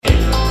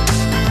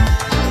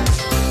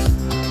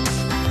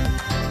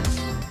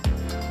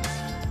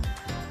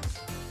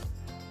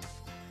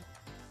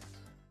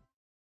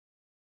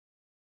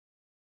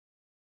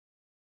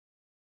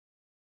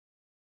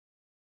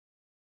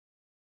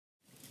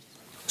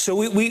So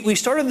we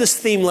started this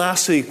theme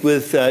last week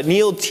with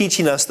Neil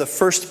teaching us the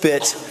first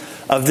bit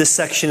of this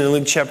section in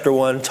Luke chapter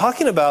 1,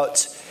 talking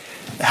about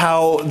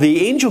how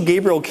the angel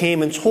Gabriel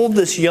came and told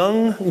this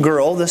young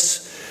girl,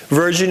 this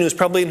virgin who was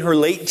probably in her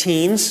late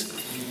teens,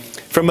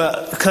 from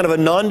a kind of a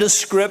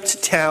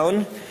nondescript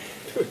town,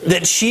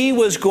 that she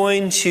was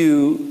going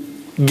to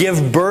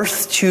give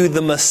birth to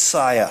the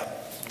Messiah,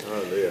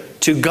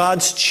 to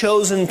God's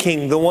chosen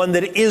king, the one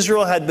that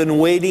Israel had been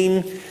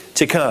waiting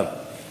to come.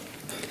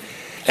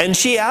 And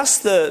she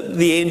asked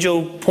the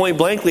angel point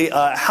blankly,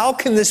 how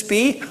can this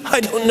be?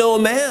 I don't know a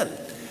man.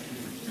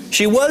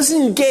 She was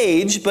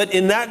engaged, but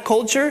in that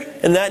culture,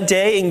 in that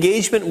day,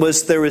 engagement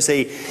was, there was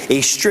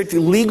a strict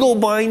legal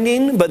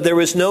binding, but there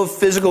was no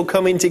physical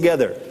coming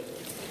together.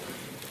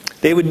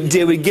 They would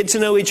get to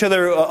know each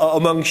other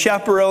among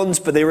chaperones,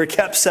 but they were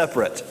kept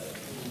separate.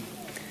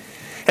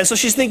 And so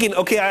she's thinking,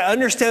 okay, I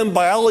understand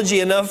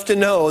biology enough to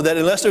know that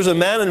unless there's a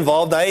man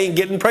involved, I ain't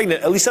getting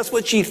pregnant. At least that's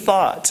what she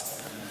thought.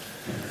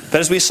 But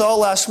as we saw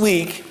last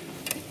week,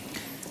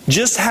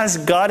 just as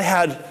God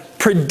had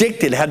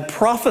predicted, had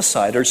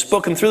prophesied or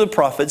spoken through the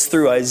prophets,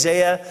 through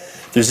Isaiah,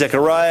 through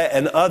Zechariah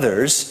and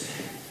others,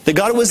 that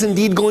God was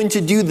indeed going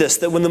to do this,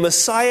 that when the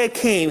Messiah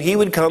came, He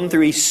would come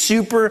through a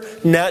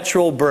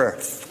supernatural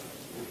birth.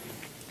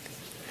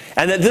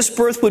 And that this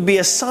birth would be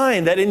a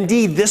sign that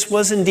indeed, this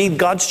was indeed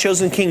God's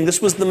chosen king.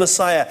 This was the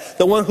Messiah,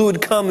 the one who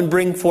would come and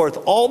bring forth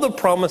all the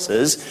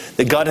promises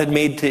that God had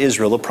made to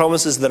Israel, the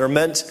promises that are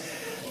meant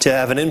to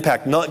have an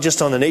impact not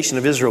just on the nation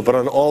of Israel, but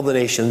on all the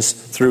nations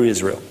through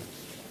Israel.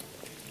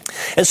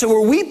 And so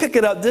where we pick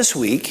it up this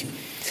week,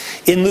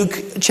 in Luke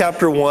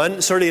chapter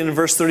 1, starting in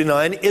verse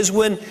 39, is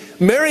when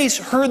Mary's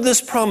heard this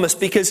promise,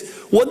 because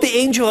what the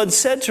angel had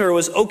said to her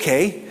was,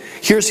 okay,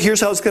 here's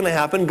how it's going to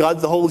happen. God,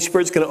 the Holy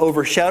Spirit's going to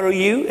overshadow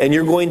you, and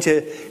you're going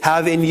to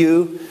have in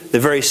you the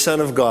very Son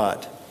of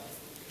God.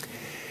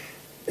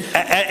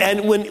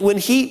 And when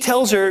he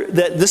tells her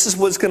that this is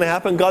what's going to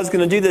happen, God's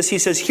going to do this, he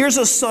says, here's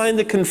a sign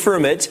to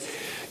confirm it.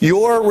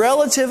 Your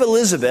relative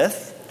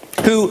Elizabeth,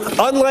 who,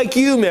 unlike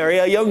you, Mary,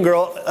 a young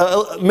girl,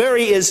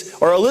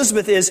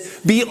 Elizabeth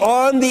is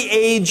beyond the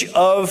age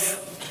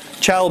of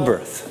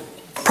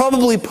childbirth,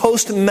 probably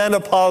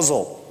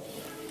postmenopausal.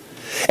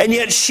 And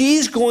yet she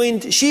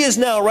is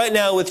now, right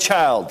now, with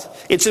child.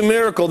 It's a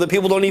miracle that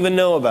people don't even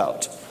know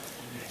about.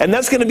 And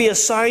that's going to be a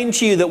sign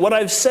to you that what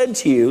I've said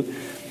to you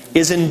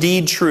is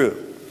indeed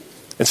true.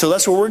 And so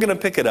that's where we're going to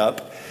pick it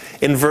up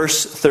in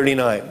verse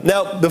 39.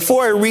 Now,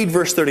 before I read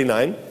verse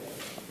 39,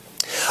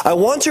 I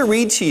want to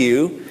read to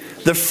you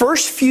the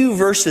first few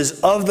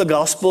verses of the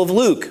Gospel of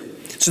Luke,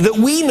 so that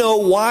we know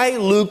why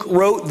Luke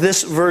wrote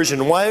this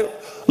version, why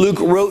Luke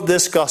wrote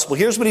this Gospel.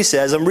 Here's what he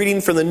says. I'm reading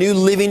from the New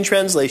Living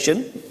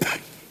Translation.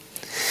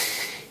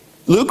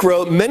 Luke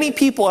wrote, "Many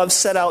people have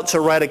set out to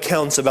write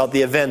accounts about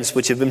the events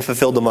which have been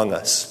fulfilled among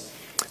us.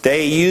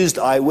 They used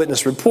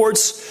eyewitness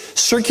reports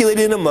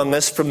circulated among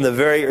us from the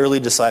very early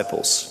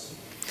disciples.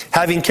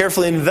 Having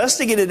carefully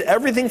investigated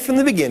everything from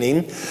the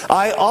beginning,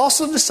 I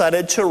also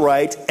decided to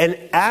write an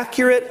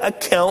accurate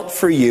account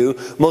for you,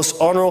 most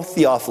honorable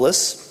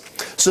Theophilus,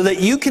 so that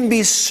you can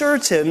be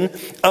certain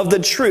of the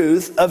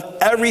truth of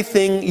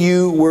everything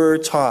you were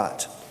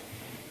taught."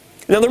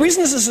 Now, the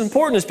reason this is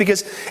important is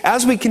because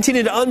as we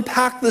continue to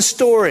unpack the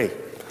story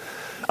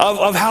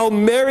of how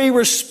Mary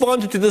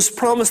responded to this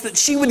promise that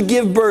she would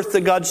give birth to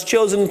God's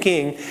chosen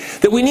king,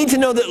 that we need to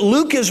know that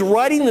Luke is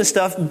writing this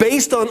stuff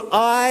based on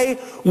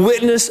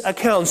eyewitness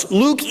accounts.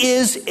 Luke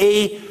is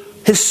a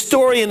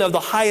historian of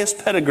the highest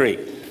pedigree.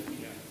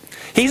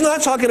 He's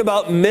not talking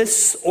about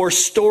myths or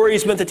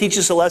stories meant to teach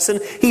us a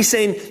lesson. He's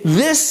saying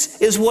this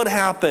is what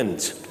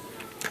happened.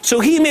 So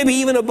he, maybe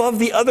even above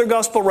the other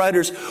gospel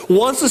writers,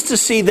 wants us to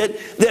see that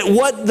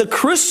what the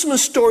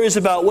Christmas story is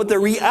about, what the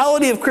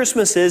reality of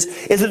Christmas is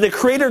that the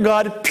Creator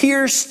God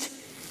pierced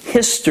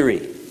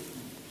history.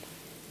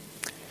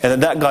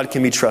 And that God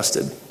can be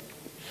trusted.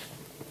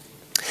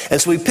 And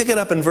so we pick it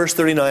up in verse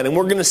 39, and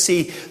we're going to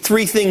see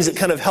three things that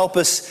kind of help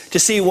us to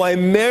see why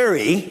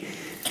Mary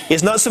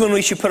is not someone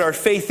we should put our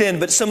faith in,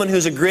 but someone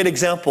who's a great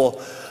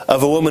example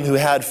of a woman who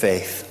had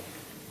faith.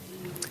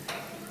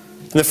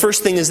 And the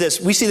first thing is this.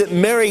 We see that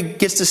Mary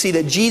gets to see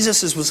that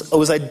Jesus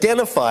was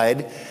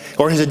identified,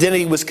 or his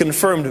identity was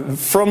confirmed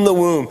from the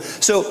womb.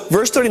 So,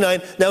 verse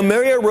 39, "Now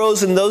Mary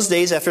arose in those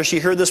days after she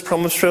heard this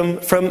promise from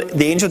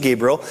the angel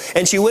Gabriel,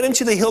 and she went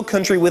into the hill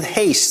country with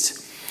haste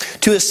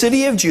to a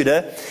city of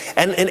Judah,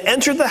 and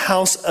entered the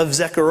house of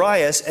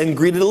Zacharias and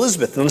greeted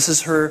Elizabeth." And this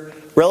is her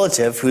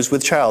relative who's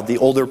with child, the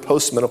older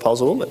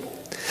postmenopausal woman.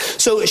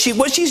 So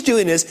what she's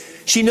doing is,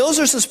 she knows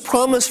there's this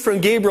promise from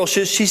Gabriel.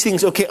 She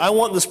thinks, okay, I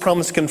want this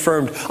promise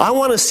confirmed. I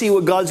want to see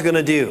what God's going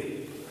to do.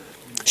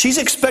 She's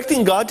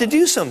expecting God to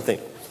do something.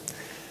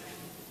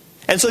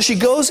 And so she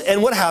goes,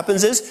 and what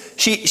happens is,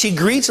 she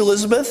greets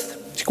Elizabeth.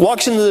 She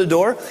walks into the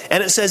door,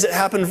 and it says it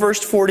happened, verse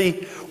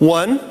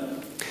 41,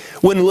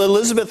 when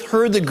Elizabeth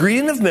heard the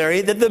greeting of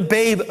Mary, that the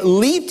babe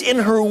leaped in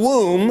her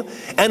womb,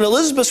 and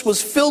Elizabeth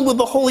was filled with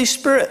the Holy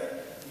Spirit.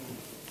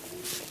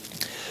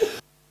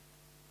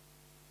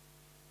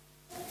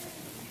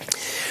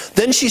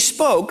 Then she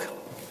spoke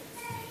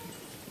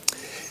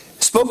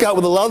out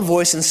with a loud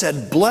voice and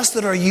said,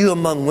 "Blessed are you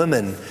among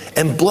women,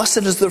 and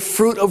blessed is the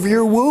fruit of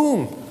your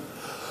womb.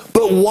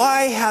 But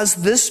why has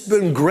this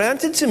been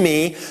granted to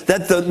me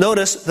that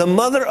the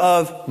mother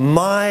of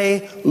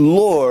my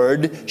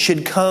Lord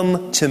should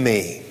come to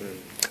me?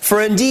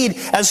 For indeed,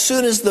 as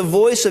soon as the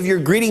voice of your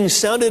greeting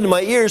sounded in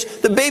my ears,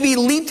 the baby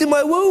leaped in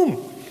my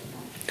womb."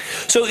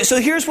 So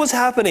here's what's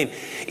happening.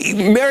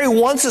 Mary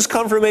wants this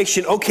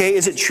confirmation. Okay,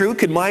 is it true?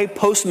 Could my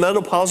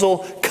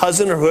postmenopausal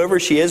cousin or whoever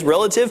she is,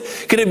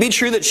 relative, could it be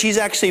true that she's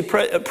actually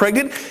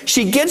pregnant?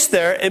 She gets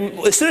there, and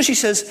as soon as she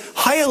says,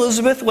 "Hi,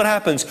 Elizabeth," what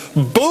happens?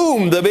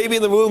 Boom! The baby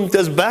in the womb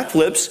does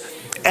backflips.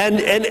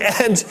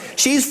 And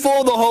she's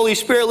full of the Holy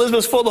Spirit.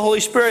 Elizabeth's full of the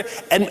Holy Spirit.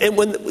 And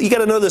when you got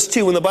to know this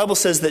too, when the Bible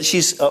says that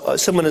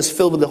someone is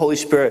filled with the Holy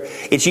Spirit,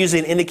 it's usually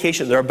an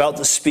indication they're about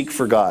to speak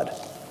for God.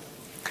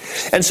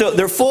 And so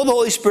they're full of the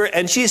Holy Spirit,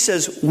 and she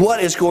says, "What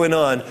is going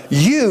on?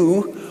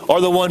 You are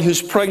the one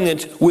who's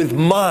pregnant with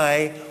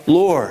my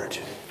Lord."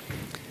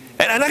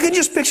 And I can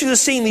just picture the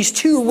scene, these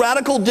two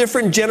radical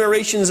different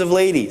generations of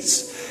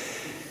ladies.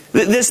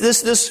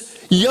 This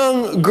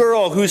young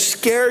girl who's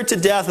scared to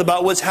death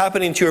about what's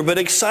happening to her, but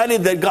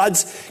excited that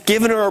God's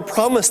given her a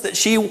promise that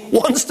she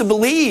wants to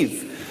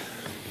believe.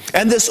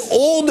 And this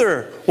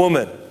older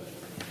woman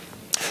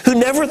who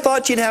never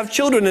thought she'd have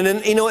children.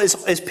 And you know,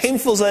 as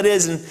painful as that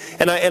is,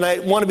 and I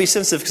want to be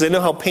sensitive because I know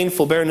how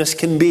painful barrenness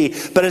can be,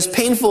 but as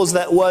painful as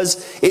that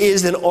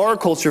is in our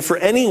culture for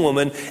any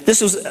woman,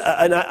 this was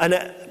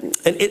a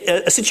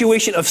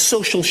situation of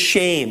social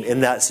shame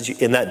in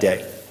that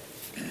day.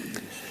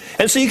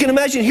 And so you can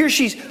imagine here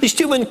these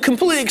two women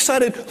completely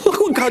excited.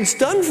 Look what God's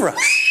done for us.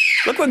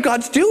 Look what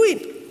God's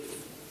doing.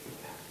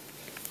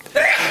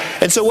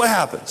 And so what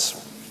happens?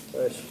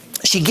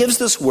 She gives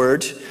this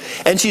word,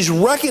 and she's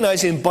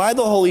recognizing by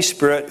the Holy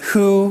Spirit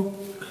who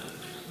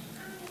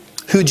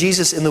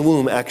Jesus in the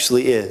womb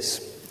actually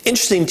is.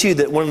 Interesting too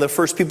that one of the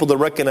first people to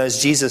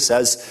recognize Jesus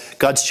as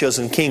God's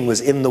chosen king was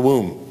in the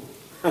womb.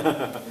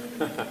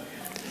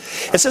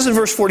 It says in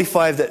verse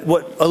 45 that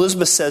what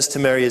Elizabeth says to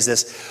Mary is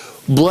this: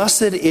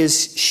 "Blessed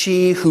is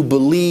she who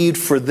believed,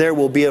 for there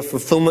will be a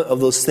fulfillment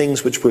of those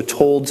things which were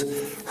told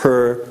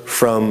her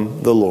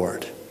from the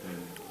Lord."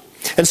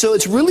 And so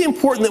it's really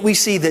important that we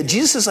see that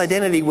Jesus'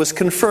 identity was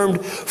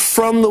confirmed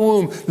from the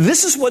womb.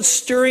 This is what's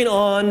stirring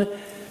on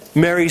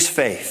Mary's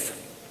faith.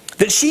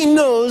 That she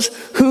knows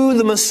who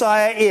the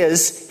Messiah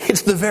is.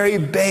 It's the very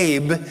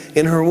babe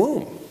in her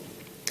womb.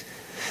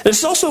 And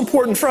it's also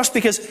important for us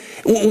because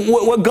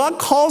what God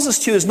calls us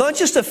to is not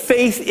just a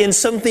faith in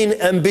something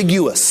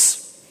ambiguous.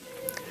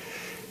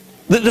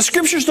 The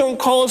Scriptures don't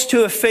call us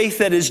to a faith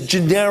that is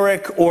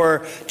generic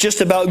or just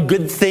about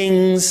good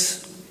things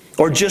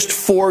or just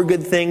for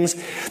good things.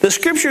 The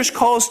Scriptures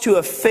call us to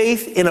a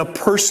faith in a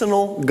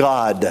personal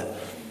God.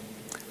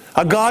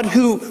 A God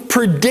who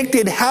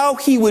predicted how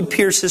He would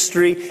pierce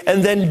history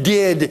and then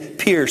did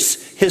pierce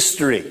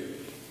history.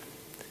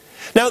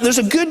 Now, there's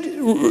a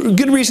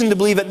good reason to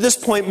believe at this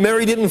point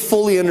Mary didn't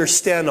fully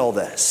understand all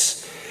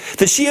this.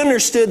 That she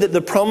understood that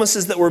the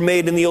promises that were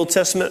made in the Old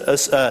Testament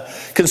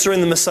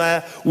concerning the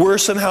Messiah were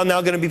somehow now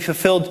going to be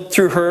fulfilled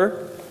through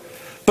her.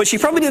 But she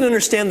probably didn't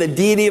understand the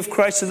deity of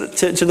Christ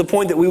to the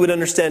point that we would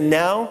understand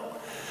now.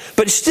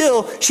 But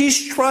still,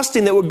 she's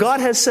trusting that what God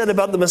has said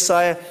about the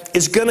Messiah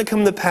is going to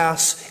come to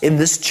pass in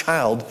this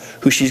child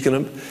who she's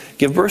going to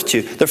give birth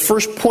to. The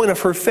first point of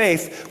her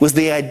faith was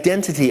the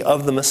identity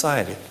of the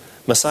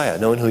Messiah,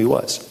 knowing who He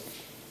was.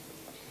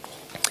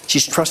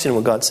 She's trusting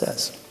what God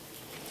says.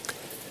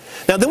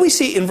 Now then we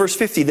see in verse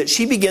 50 that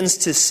she begins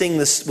to sing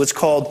this, what's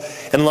called,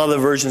 in a lot of the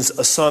versions,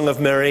 a Song of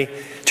Mary.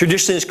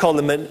 Traditionally it's called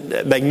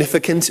the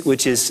Magnificat,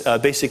 which is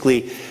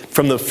basically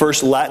from the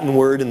first Latin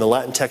word in the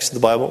Latin text of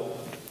the Bible.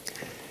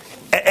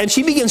 And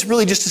she begins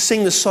really just to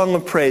sing this song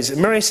of praise. And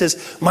Mary says,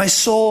 "My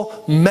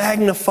soul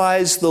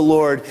magnifies the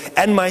Lord,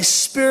 and my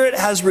spirit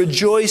has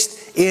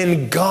rejoiced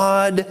in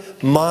God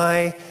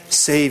my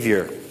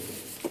Savior."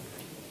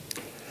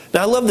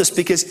 Now I love this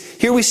because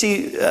here we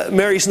see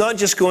Mary's not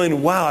just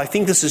going, "Wow, I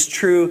think this is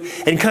true,"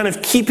 and kind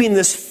of keeping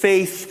this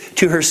faith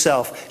to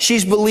herself.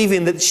 She's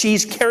believing that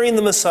she's carrying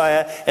the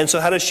Messiah, and so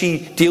how does she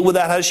deal with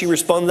that? How does she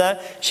respond to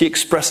that? She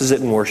expresses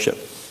it in worship.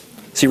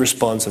 She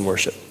responds in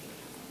worship.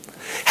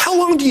 How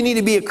long do you need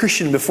to be a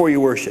Christian before you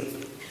worship?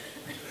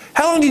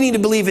 How long do you need to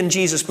believe in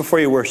Jesus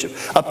before you worship?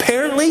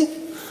 Apparently,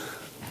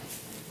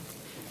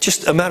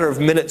 just a matter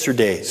of minutes or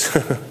days.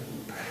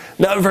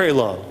 Not very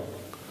long.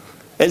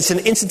 It's an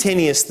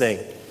instantaneous thing.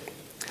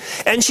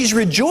 And she's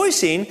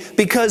rejoicing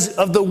because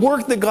of the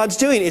work that God's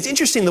doing. It's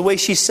interesting the way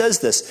she says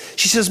this.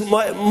 She says,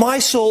 my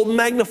soul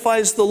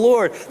magnifies the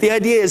Lord. The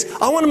idea is,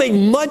 I want to make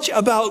much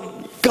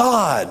about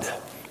God.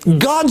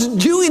 God's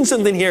doing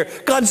something here.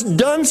 God's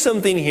done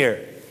something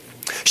here.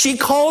 She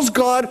calls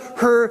God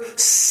her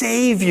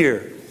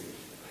Savior.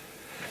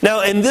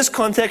 Now, in this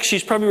context,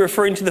 she's probably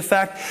referring to the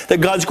fact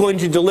that God's going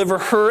to deliver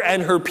her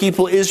and her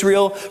people,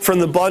 Israel, from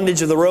the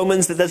bondage of the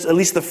Romans. That's at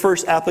least the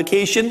first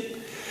application.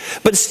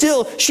 But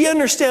still, she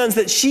understands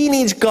that she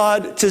needs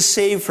God to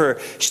save her.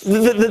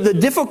 The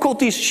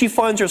difficulties she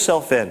finds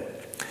herself in,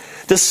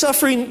 the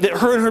suffering that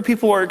her and her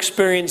people are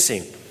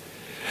experiencing,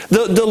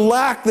 the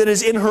lack that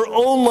is in her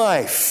own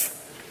life,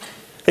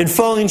 and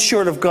falling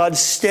short of God's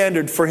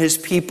standard for His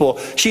people.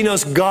 She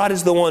knows God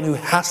is the one who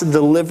has to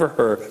deliver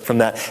her from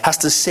that, has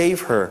to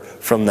save her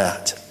from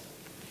that.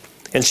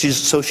 And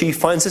so she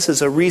finds this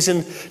as a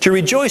reason to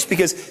rejoice,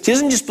 because she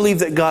doesn't just believe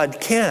that God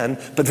can,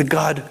 but that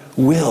God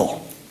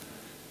will.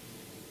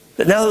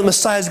 That now that the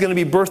Messiah is going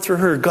to be birthed through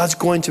her, God's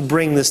going to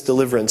bring this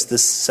deliverance,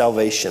 this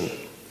salvation.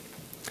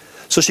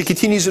 So she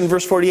continues in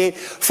verse 48,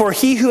 "For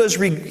he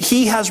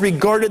has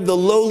regarded the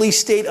lowly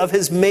state of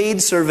his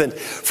maidservant.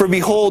 For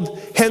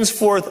behold,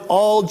 henceforth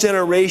all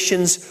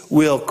generations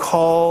will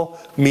call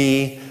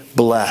me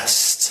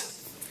blessed."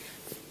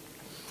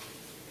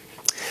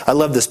 I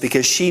love this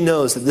because she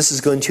knows that this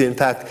is going to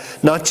impact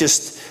not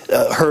just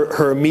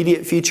her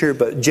immediate future,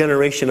 but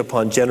generation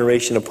upon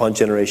generation upon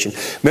generation.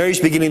 Mary's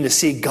beginning to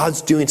see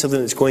God's doing something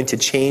that's going to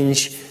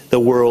change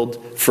the world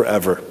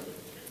forever.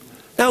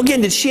 Now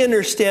again, did she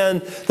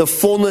understand the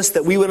fullness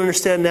that we would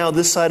understand now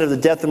this side of the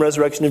death and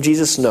resurrection of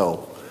Jesus?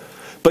 No.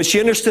 But she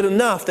understood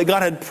enough that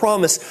God had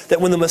promised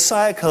that when the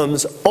Messiah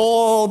comes,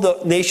 all the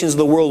nations of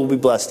the world will be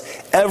blessed.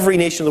 Every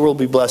nation of the world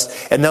will be blessed.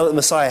 And now that the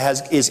Messiah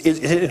is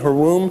in her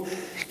womb,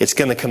 it's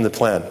going to come to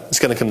plan. It's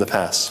going to come to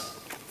pass.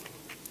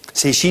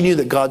 See, she knew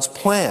that God's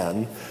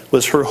plan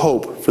was her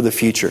hope for the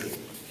future.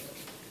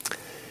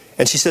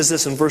 And she says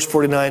this in verse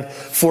 49,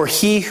 "For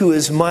he who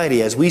is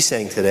mighty," as we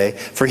sang today,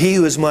 "for he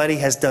who is mighty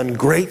has done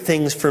great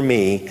things for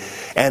me,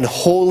 and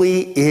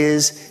holy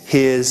is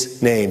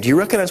his name." Do you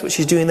recognize what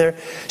she's doing there?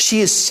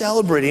 She is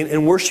celebrating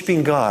and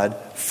worshiping God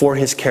for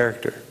his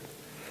character.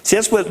 See,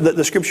 that's what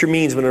the scripture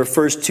means when it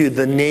refers to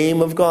the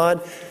name of God.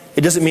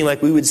 It doesn't mean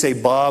like we would say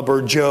Bob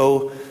or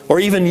Joe or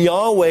even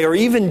Yahweh or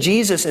even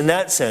Jesus in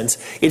that sense.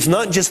 It's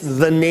not just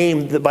the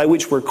name by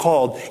which we're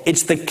called.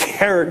 It's the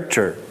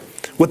character,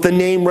 what the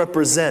name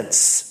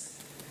represents.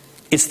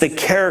 It's the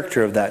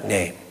character of that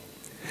name.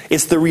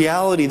 It's the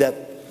reality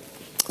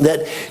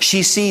that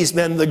she sees,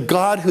 man, the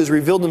God who has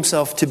revealed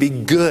himself to be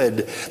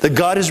good, the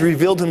God who has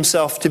revealed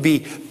himself to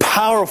be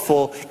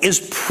powerful, is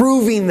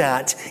proving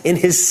that in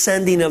his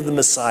sending of the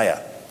Messiah.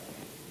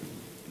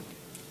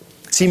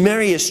 See,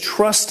 Mary is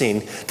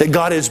trusting that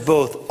God is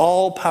both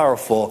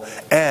all-powerful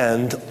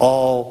and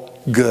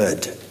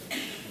all-good.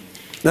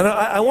 Now,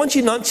 I want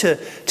you not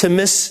to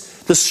miss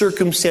the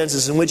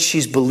circumstances in which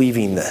she's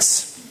believing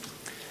this.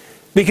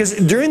 Because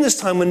during this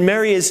time when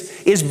Mary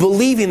is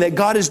believing that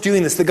God is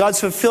doing this, that God's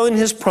fulfilling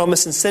his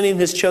promise and sending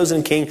his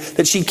chosen king,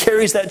 that she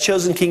carries that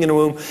chosen king in her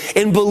womb,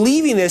 in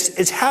believing this,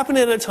 it's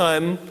happening at a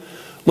time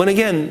when,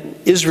 again,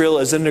 Israel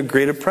is under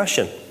great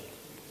oppression.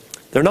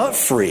 They're not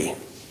free.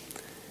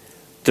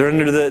 They're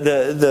under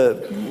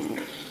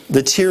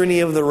the tyranny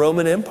of the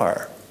Roman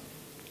Empire.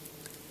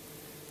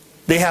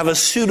 They have a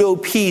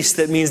pseudo-peace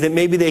that means that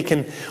maybe they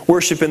can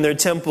worship in their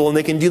temple and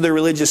they can do their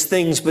religious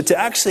things, but to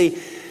actually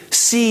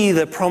see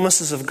the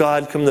promises of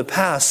God come to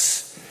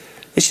pass,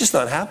 it's just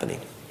not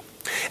happening.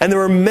 And there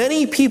were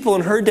many people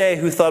in her day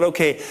who thought,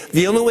 okay,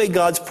 the only way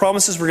God's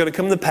promises were going to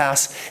come to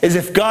pass is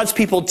if God's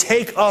people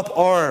take up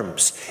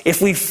arms,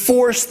 if we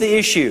force the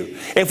issue,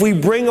 if we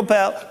bring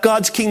about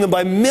God's kingdom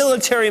by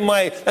military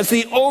might, that's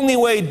the only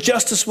way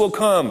justice will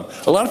come.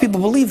 A lot of people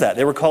believe that.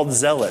 They were called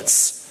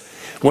zealots.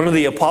 One of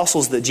the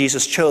apostles that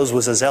Jesus chose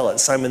was a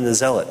zealot, Simon the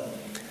Zealot.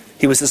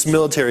 He was this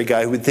military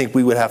guy who would think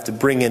we would have to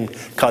bring in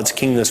God's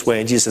kingdom this way.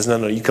 And Jesus says,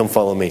 no, you come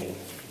follow me.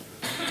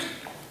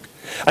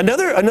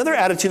 Another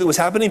attitude that was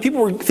happening, people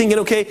were thinking,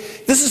 okay,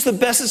 this is the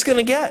best it's going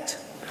to get.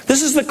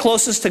 This is the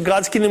closest to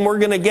God's kingdom we're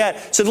going to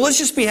get. So let's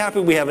just be happy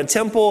we have a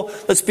temple.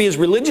 Let's be as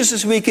religious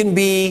as we can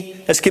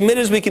be, as committed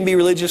as we can be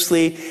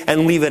religiously,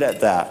 and leave it at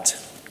that.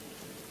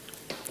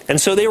 And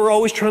so they were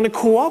always trying to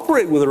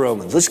cooperate with the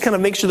Romans. Let's kind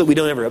of make sure that we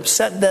don't ever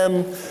upset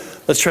them.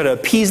 Let's try to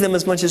appease them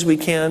as much as we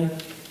can.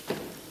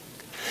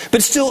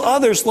 But still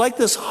others, like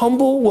this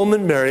humble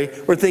woman Mary,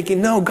 were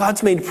thinking, no,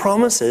 God's made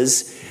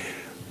promises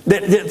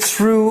that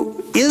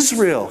through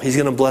Israel he's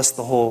going to bless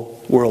the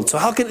whole world. So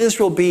how can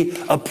Israel be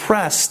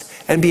oppressed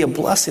and be a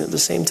blessing at the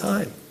same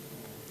time?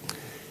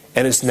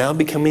 And it's now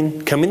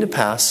coming to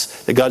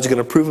pass that God's going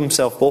to prove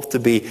himself both to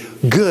be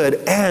good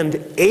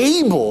and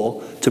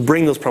able to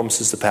bring those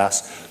promises to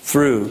pass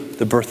through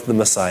the birth of the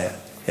Messiah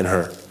in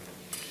her.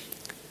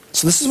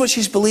 So this is what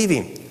she's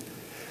believing.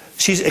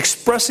 She's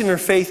expressing her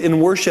faith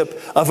in worship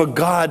of a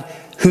God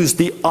who's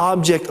the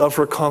object of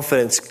her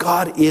confidence.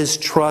 God is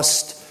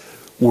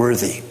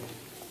trustworthy.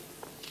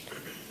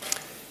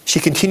 She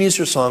continues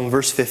her song,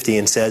 verse 50,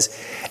 and says,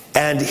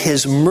 "And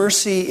his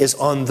mercy is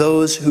on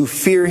those who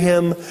fear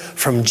him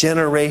from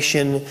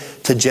generation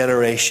to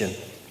generation."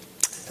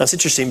 Now it's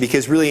interesting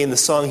because really in the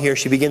song here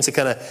she begins to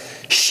kind of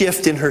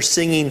shift in her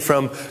singing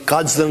from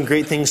God's done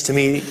great things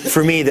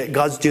for me, that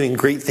God's doing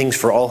great things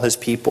for all his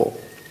people.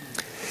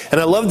 And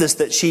I love this,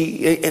 that she,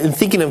 in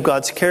thinking of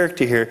God's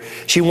character here,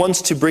 she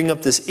wants to bring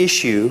up this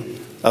issue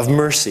of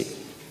mercy.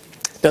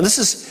 Now this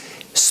is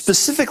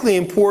specifically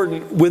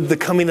important with the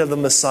coming of the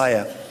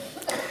Messiah.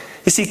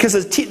 You see, because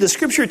the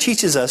Scripture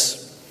teaches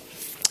us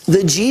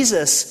that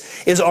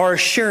Jesus is our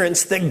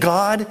assurance that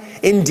God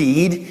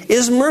indeed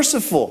is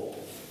merciful.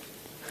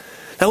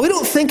 Now, we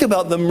don't think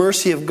about the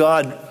mercy of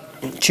God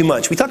too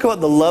much. We talk about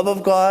the love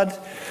of God.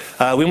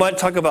 We might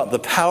talk about the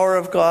power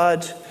of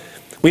God.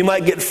 We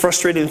might get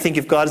frustrated and think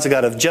if God is a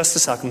God of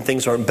justice, how come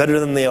things aren't better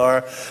than they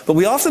are? But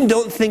we often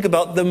don't think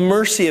about the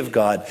mercy of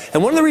God.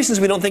 And one of the reasons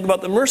we don't think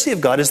about the mercy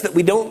of God is that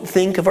we don't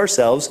think of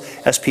ourselves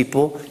as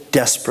people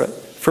desperate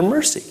for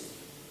mercy.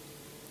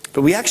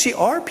 But we actually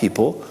are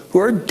people who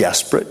are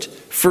desperate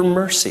for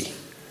mercy.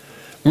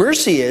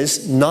 Mercy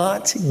is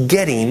not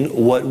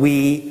getting what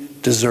we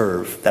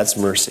deserve. That's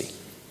mercy.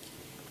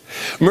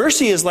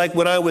 Mercy is like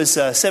when I was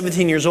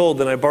 17 years old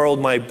and I borrowed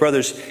my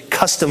brother's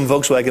custom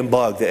Volkswagen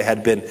Bug that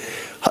had been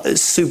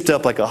souped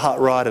up like a hot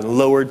rod and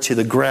lowered to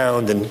the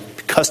ground and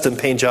custom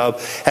paint job.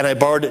 And I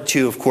borrowed it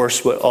to, of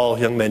course, what all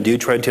young men do,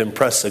 trying to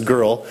impress a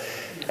girl.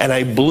 And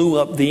I blew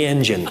up the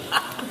engine.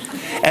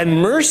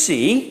 And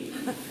mercy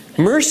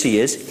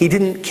is he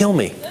didn't kill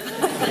me.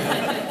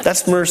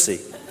 That's mercy.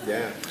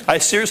 Yeah. I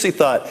seriously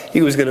thought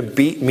he was going to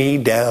beat me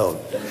down.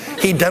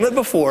 He'd done it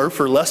before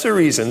for lesser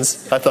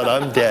reasons. I thought,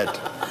 I'm dead.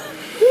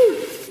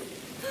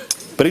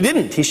 But he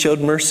didn't. He showed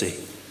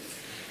mercy.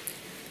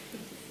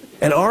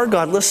 And our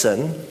God,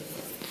 listen,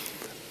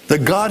 the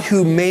God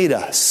who made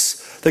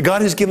us, the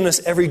God who's given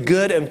us every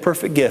good and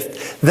perfect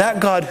gift,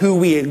 that God who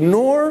we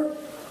ignore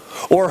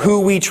or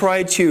who we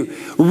try to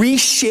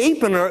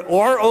reshape in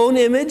our own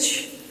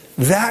image,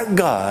 that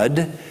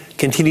God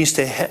continues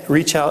to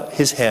reach out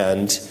his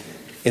hand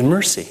in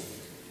mercy.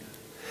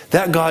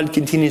 That God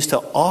continues to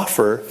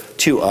offer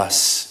to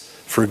us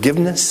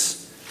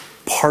forgiveness,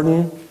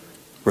 pardon,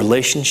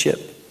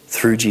 relationship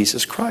through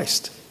Jesus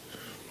Christ.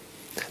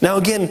 Now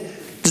again,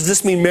 does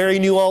this mean Mary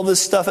knew all this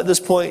stuff at this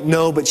point?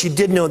 No, but she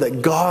did know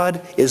that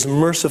God is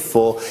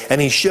merciful and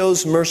he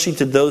shows mercy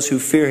to those who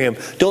fear him.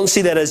 Don't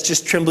see that as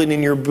just trembling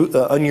in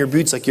on your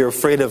boots like you're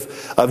afraid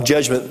of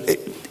judgment.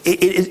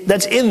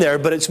 That's in there,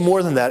 but it's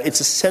more than that.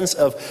 It's a sense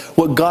of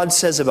what God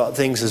says about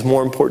things is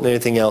more important than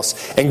anything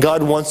else. And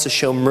God wants to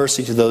show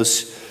mercy to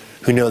those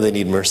who know they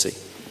need mercy.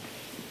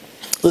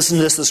 Listen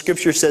to this. The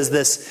Scripture says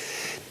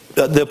this.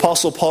 The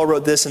Apostle Paul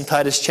wrote this in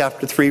Titus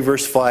chapter 3,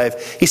 verse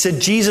 5. He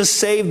said, Jesus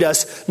saved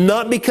us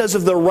not because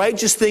of the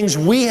righteous things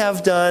we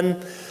have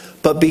done,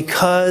 but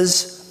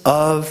because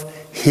of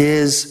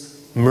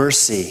his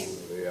mercy.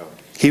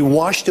 He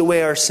washed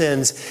away our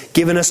sins,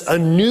 giving us a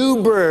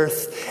new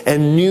birth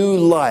and new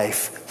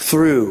life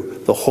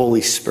through the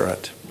Holy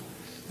Spirit.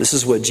 This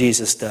is what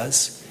Jesus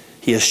does.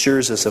 He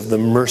assures us of the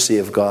mercy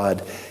of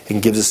God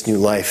and gives us new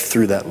life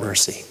through that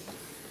mercy.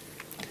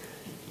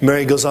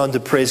 Mary goes on to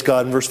praise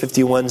God in verse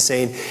 51,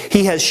 saying,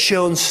 he has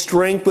shown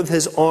strength with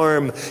his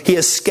arm. He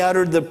has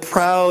scattered the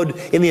proud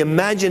in the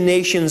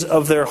imaginations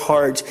of their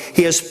heart.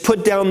 He has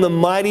put down the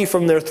mighty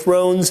from their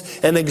thrones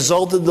and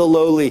exalted the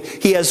lowly.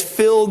 He has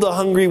filled the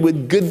hungry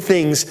with good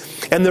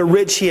things, and the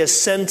rich he has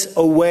sent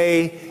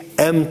away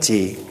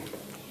empty.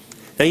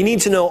 Now you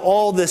need to know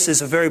all this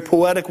is a very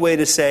poetic way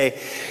to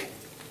say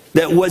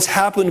that what's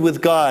happened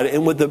with God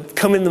and what the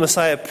coming of the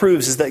Messiah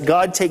proves is that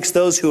God takes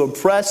those who are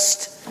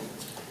oppressed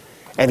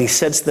and he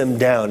sets them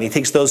down. He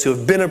takes those who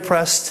have been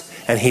oppressed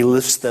and he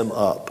lifts them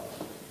up.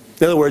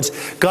 In other words,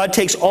 God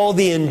takes all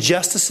the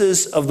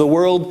injustices of the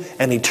world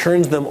and he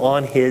turns them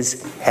on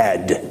his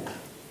head.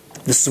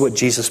 This is what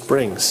Jesus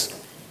brings.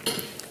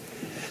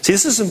 See,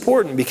 this is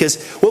important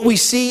because what we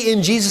see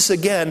in Jesus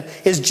again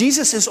is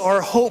Jesus is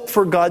our hope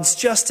for God's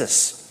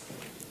justice.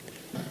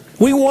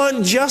 We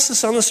want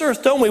justice on this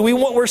earth, don't we?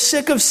 We're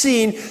sick of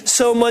seeing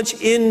so much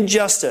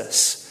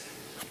injustice.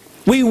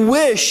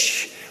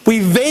 We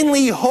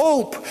vainly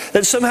hope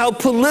that somehow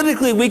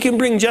politically we can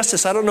bring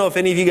justice. I don't know if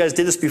any of you guys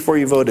did this before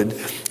you voted,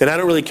 and I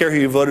don't really care who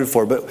you voted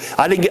for, but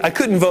I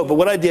couldn't vote. But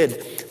what I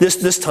did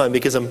this time,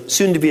 because I'm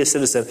soon to be a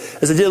citizen,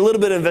 is I did a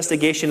little bit of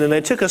investigation, and I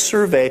took a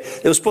survey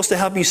that was supposed to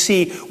help you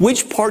see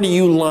which party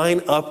you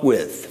line up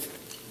with.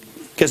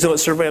 You guys know what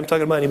survey I'm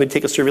talking about? Anybody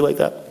take a survey like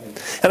that?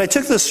 And I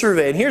took this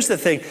survey, and here's the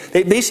thing.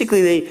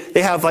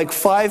 They have like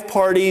 5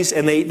 parties,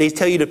 and they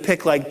tell you to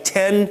pick like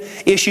 10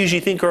 issues you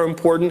think are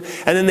important.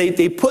 And then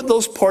they put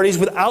those parties,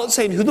 without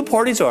saying who the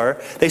parties are,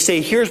 they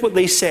say, here's what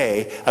they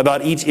say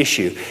about each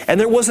issue. And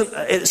there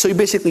wasn't, so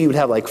basically you would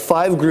have like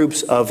 5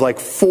 groups of like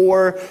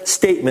 4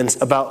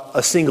 statements about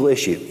a single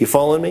issue. You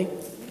following me?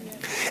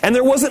 And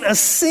there wasn't a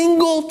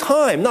single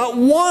time, not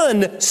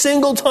one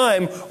single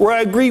time, where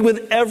I agree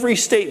with every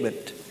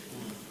statement.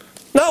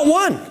 Not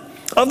one.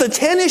 Of the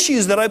 10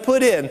 issues that I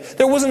put in,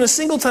 there wasn't a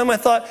single time I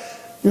thought,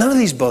 none of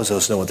these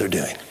bozos know what they're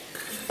doing.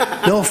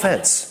 No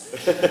offense.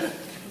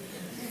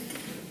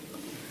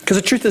 Because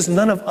the truth is,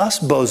 none of us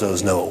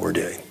bozos know what we're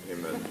doing.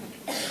 Amen.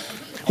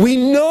 We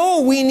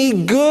know we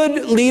need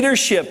good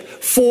leadership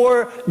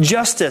for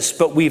justice,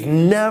 but we've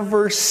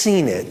never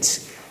seen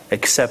it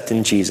except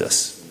in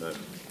Jesus. Amen.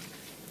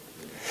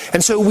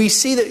 And so we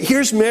see that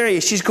here's Mary.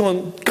 She's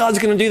going, God's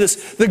going to do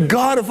this. The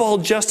God of all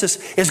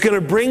justice is going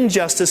to bring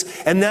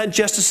justice, and that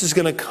justice is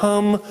going to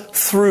come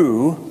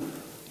through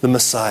the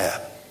Messiah.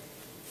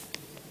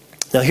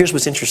 Now here's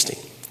what's interesting.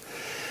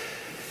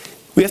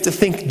 We have to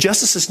think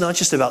justice is not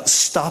just about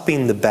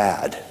stopping the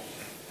bad.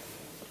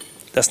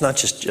 That's not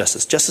just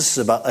justice. Justice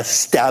is about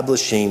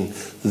establishing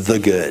the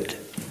good.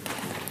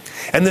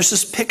 And there's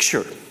this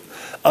picture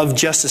of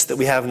justice that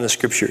we have in the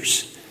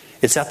Scriptures.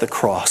 It's at the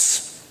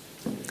cross.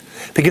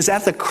 Because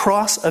at the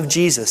cross of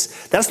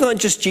Jesus, that's not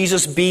just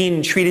Jesus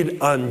being treated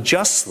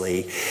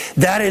unjustly.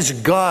 That is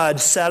God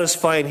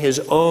satisfying His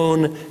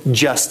own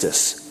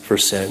justice for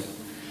sin.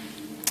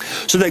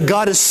 So that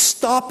God is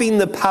stopping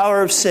the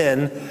power of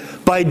sin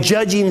by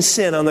judging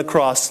sin on the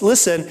cross.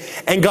 Listen,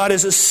 and God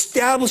is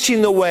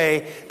establishing the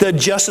way that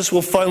justice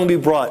will finally be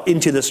brought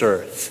into this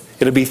earth.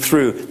 It'll be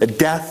through the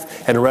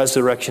death and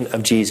resurrection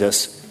of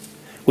Jesus,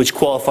 which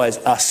qualifies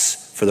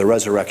us for the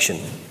resurrection.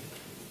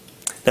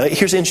 Now,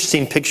 here's an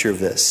interesting picture of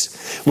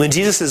this. When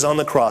Jesus is on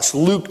the cross,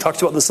 Luke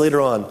talks about this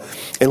later on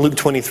in Luke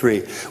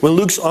 23. When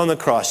Luke's on the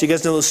cross, you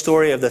guys know the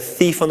story of the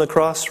thief on the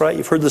cross, right?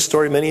 You've heard the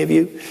story, many of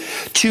you.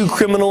 2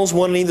 criminals,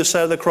 one on either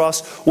side of the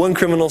cross. One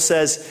criminal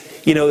says,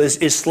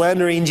 is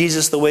slandering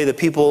Jesus the way the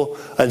people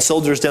and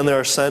soldiers down there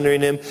are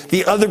slandering him.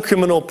 The other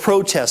criminal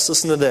protests.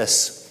 Listen to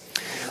this.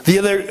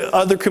 The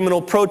other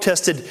criminal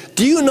protested,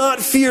 "Do you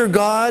not fear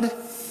God,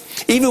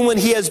 even when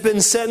He has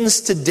been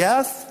sentenced to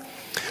death?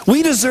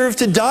 We deserve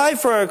to die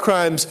for our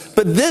crimes,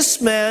 but this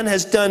man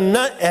hasn't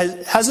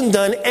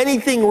done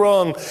anything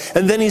wrong."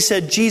 And then he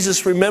said,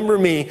 "Jesus, remember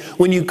me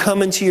when you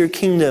come into your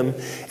kingdom."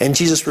 And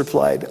Jesus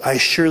replied, "I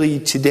assure you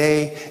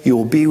today you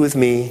will be with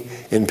me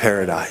in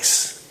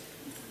paradise."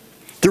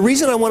 The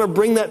reason I want to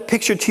bring that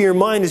picture to your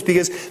mind is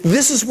because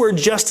this is where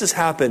justice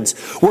happens,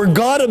 where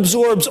God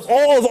absorbs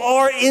all of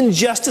our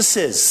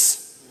injustices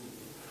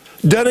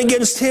done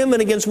against Him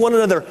and against one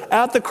another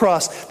at the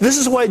cross. This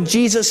is why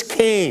Jesus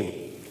came.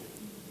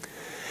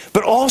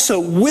 But also,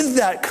 with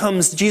that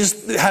comes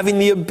Jesus having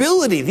the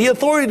ability, the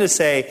authority to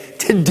say,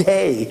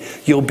 "Today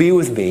you'll be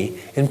with me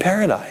in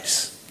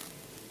paradise."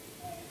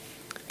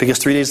 Because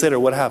 3 days later,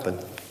 what happened?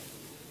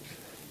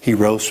 He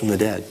rose from the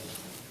dead.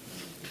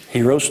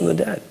 He rose from the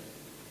dead.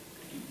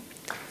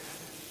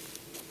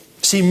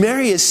 See,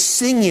 Mary is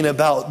singing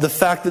about the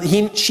fact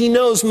that she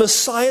knows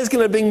Messiah is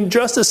going to bring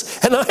justice.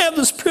 And I have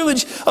this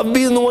privilege of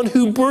being the one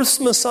who births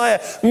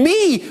Messiah.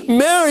 Me,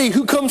 Mary,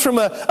 who comes from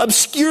an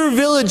obscure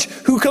village,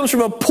 who comes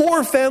from a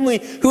poor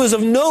family, who is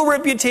of no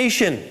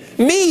reputation.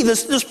 Me,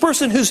 this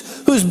person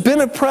who's been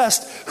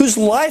oppressed, whose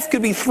life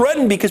could be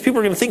threatened because people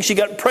are going to think she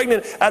got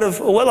pregnant out of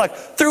wedlock.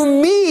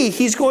 Through me,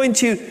 He's going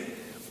to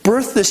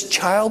birth this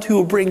child who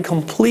will bring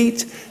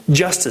complete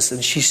justice.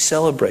 And she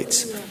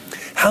celebrates.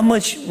 How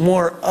much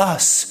more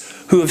us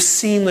who have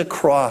seen the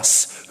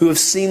cross, who have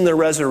seen the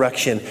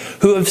resurrection,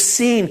 who have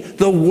seen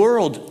the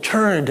world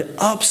turned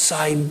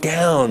upside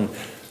down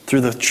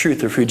through the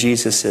truth of who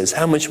Jesus is.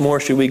 How much more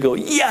should we go,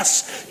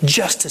 yes,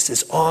 justice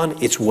is on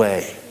its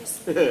way.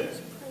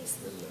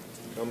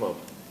 Come on.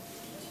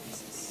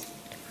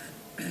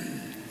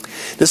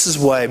 This is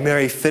why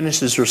Mary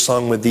finishes her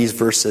song with these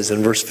verses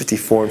in verse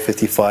 54 and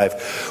 55,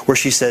 where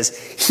she says,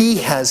 "He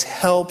has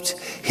helped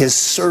His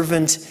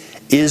servant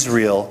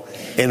Israel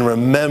in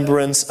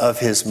remembrance of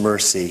His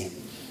mercy,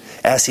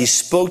 as He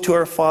spoke to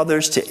our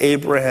fathers, to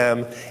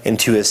Abraham, and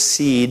to his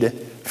seed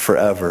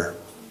forever."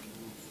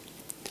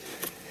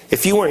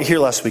 If you weren't here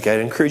last week, I'd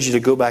encourage you to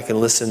go back and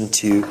listen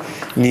to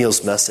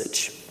Neil's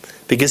message,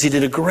 because he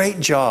did a great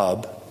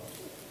job.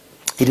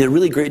 He did a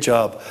really great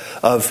job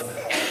of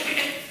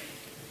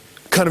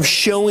kind of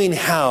showing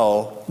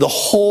how the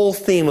whole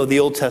theme of the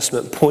Old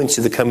Testament points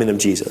to the coming of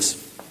Jesus.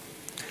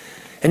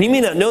 And you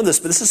may not know this,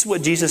 but this is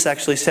what Jesus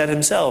actually said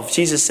Himself.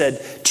 Jesus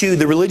said to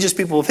the religious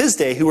people of His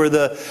day, who were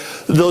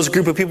those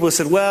group of people who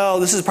said, "Well,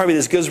 this is probably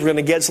as good as we're going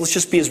to get, so let's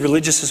just be as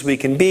religious as we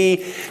can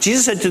be."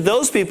 Jesus said to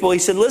those people, He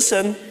said,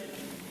 "Listen,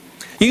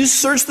 you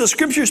search the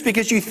Scriptures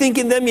because you think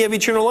in them you have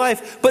eternal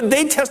life, but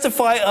they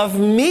testify of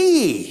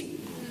me,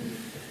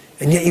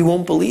 and yet you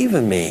won't believe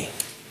in me."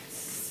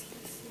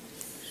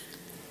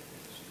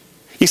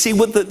 You see,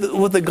 what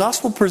the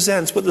gospel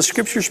presents, what the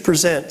Scriptures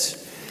present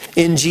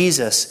in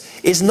Jesus,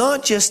 is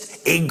not just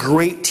a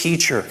great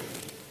teacher,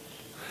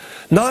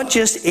 not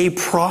just a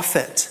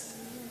prophet,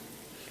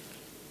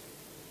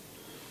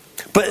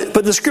 but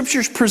the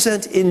Scriptures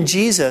present in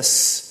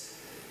Jesus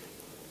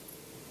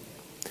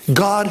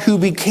God who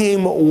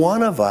became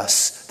one of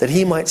us that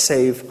He might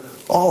save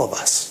all of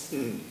us.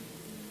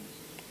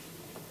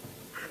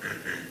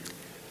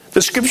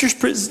 The Scriptures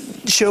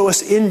show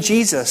us in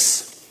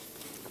Jesus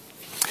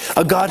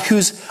a God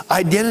whose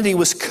identity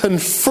was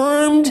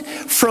confirmed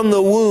from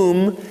the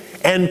womb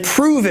and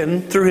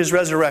proven through His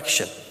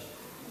resurrection.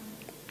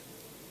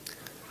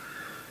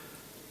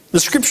 The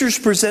Scriptures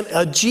present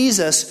a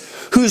Jesus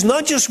who's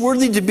not just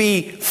worthy to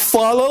be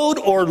followed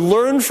or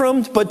learned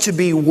from, but to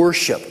be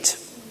worshipped.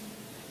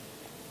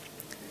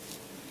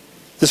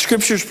 The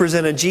Scriptures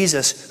present a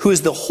Jesus who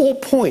is the whole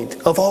point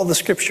of all the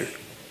Scripture.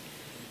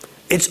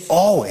 It's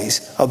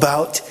always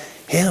about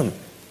Him.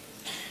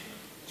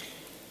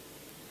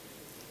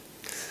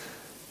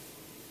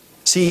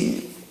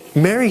 See,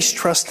 Mary's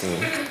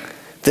trusting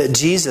that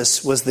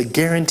Jesus was the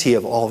guarantee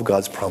of all of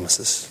God's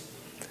promises.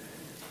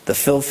 The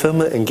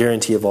fulfillment and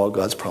guarantee of all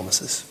God's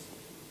promises.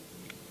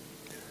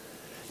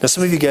 Now,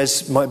 some of you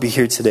guys might be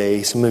here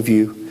today. Some of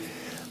you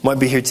might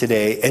be here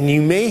today, and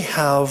you may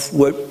have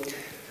what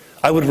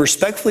I would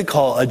respectfully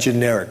call a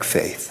generic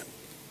faith.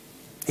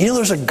 You know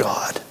there's a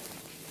God.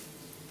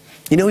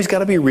 You know He's got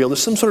to be real.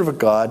 There's some sort of a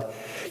God.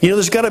 You know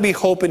there's got to be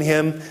hope in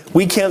Him.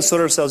 We can't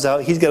sort ourselves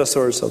out. He's got to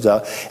sort ourselves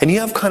out. And you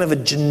have kind of a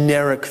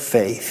generic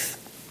faith.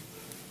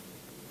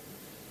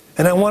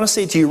 And I want to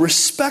say to you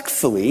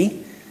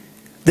respectfully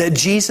that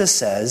Jesus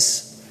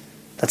says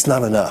that's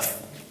not enough.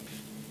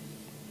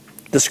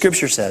 The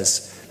Scripture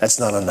says that's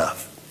not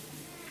enough.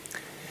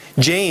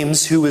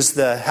 James, who was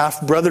the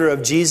half-brother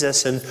of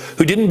Jesus and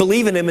who didn't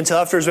believe in Him until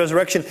after His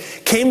resurrection,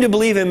 came to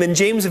believe Him, and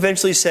James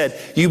eventually said,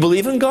 "You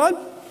believe in God?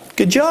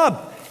 Good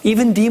job.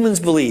 Even demons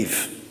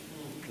believe.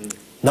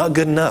 Not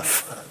good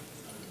enough."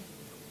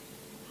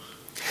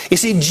 You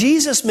see,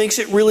 Jesus makes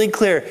it really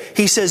clear.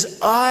 He says,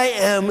 "I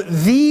am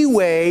the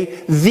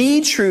way,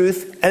 the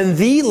truth, and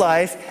the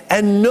life,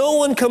 and no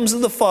one comes to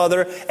the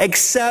Father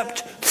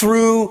except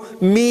through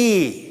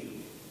me."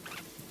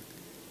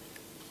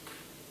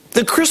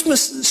 The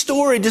Christmas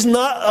story does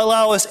not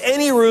allow us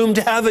any room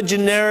to have a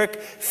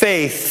generic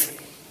faith.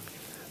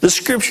 The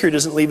Scripture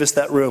doesn't leave us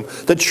that room.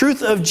 The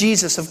truth of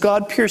Jesus, of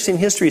God piercing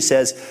history,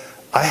 says,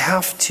 I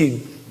have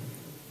to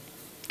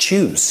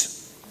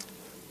choose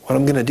what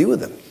I'm going to do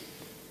with Him.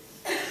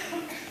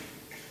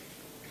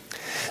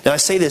 Now I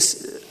say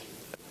this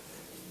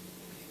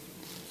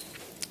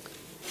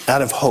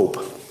out of hope,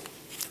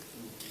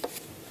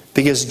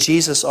 because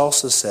Jesus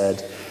also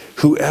said,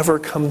 "Whoever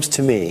comes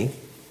to me,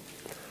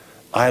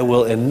 I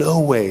will in no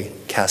way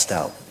cast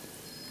out."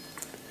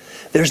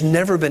 There's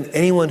never been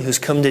anyone who's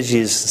come to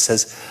Jesus and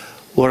says,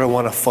 "Lord, I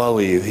want to follow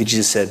you." He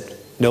just said,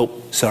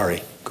 "Nope,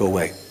 sorry, go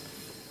away."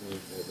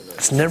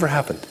 It's never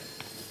happened.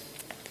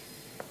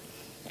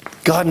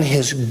 God in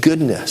His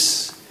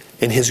goodness,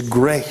 in His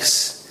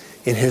grace,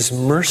 in His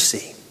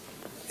mercy,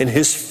 in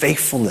His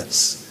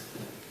faithfulness,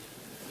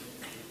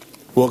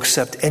 will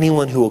accept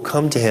anyone who will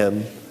come to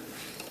Him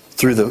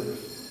through the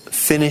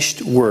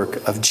finished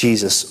work of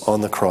Jesus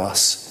on the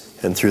cross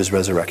and through His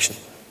resurrection.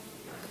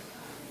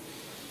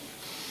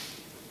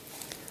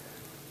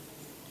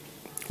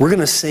 We're going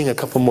to sing a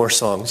couple more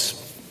songs.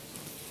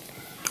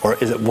 Or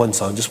is it one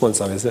song? Just one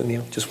song, isn't it,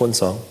 Neil? Just one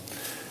song.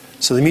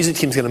 So the music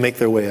team's going to make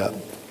their way up.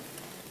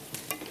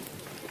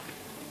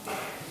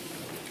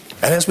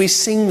 And as we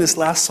sing this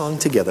last song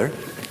together,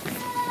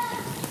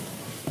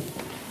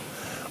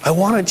 I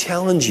want to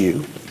challenge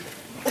you.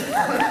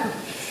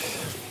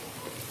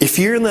 If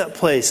you're in that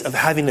place of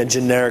having a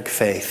generic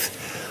faith,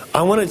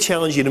 I want to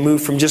challenge you to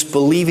move from just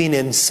believing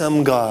in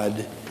some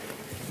God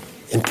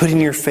and putting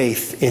your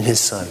faith in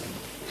His Son.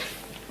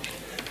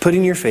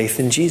 Putting your faith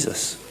in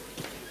Jesus.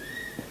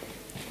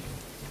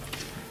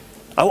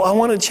 I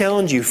want to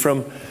challenge you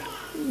from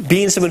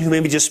being someone who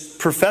maybe just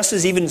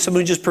professes, even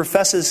someone who just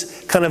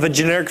professes kind of a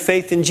generic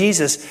faith in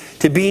Jesus,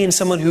 to being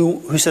someone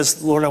who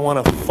says, "Lord, I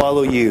want to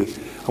follow you.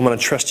 I want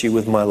to trust you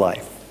with my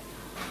life."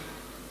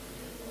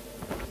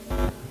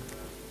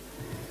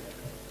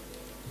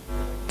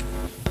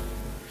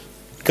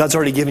 God's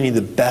already given you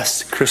the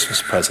best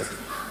Christmas present.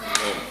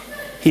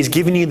 He's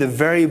given you the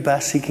very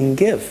best He can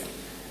give.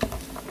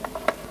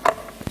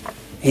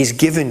 He's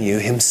given you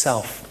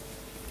Himself.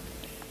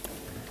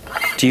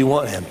 Do you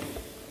want Him?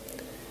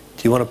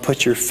 Do you want to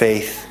put your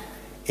faith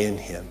in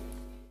Him?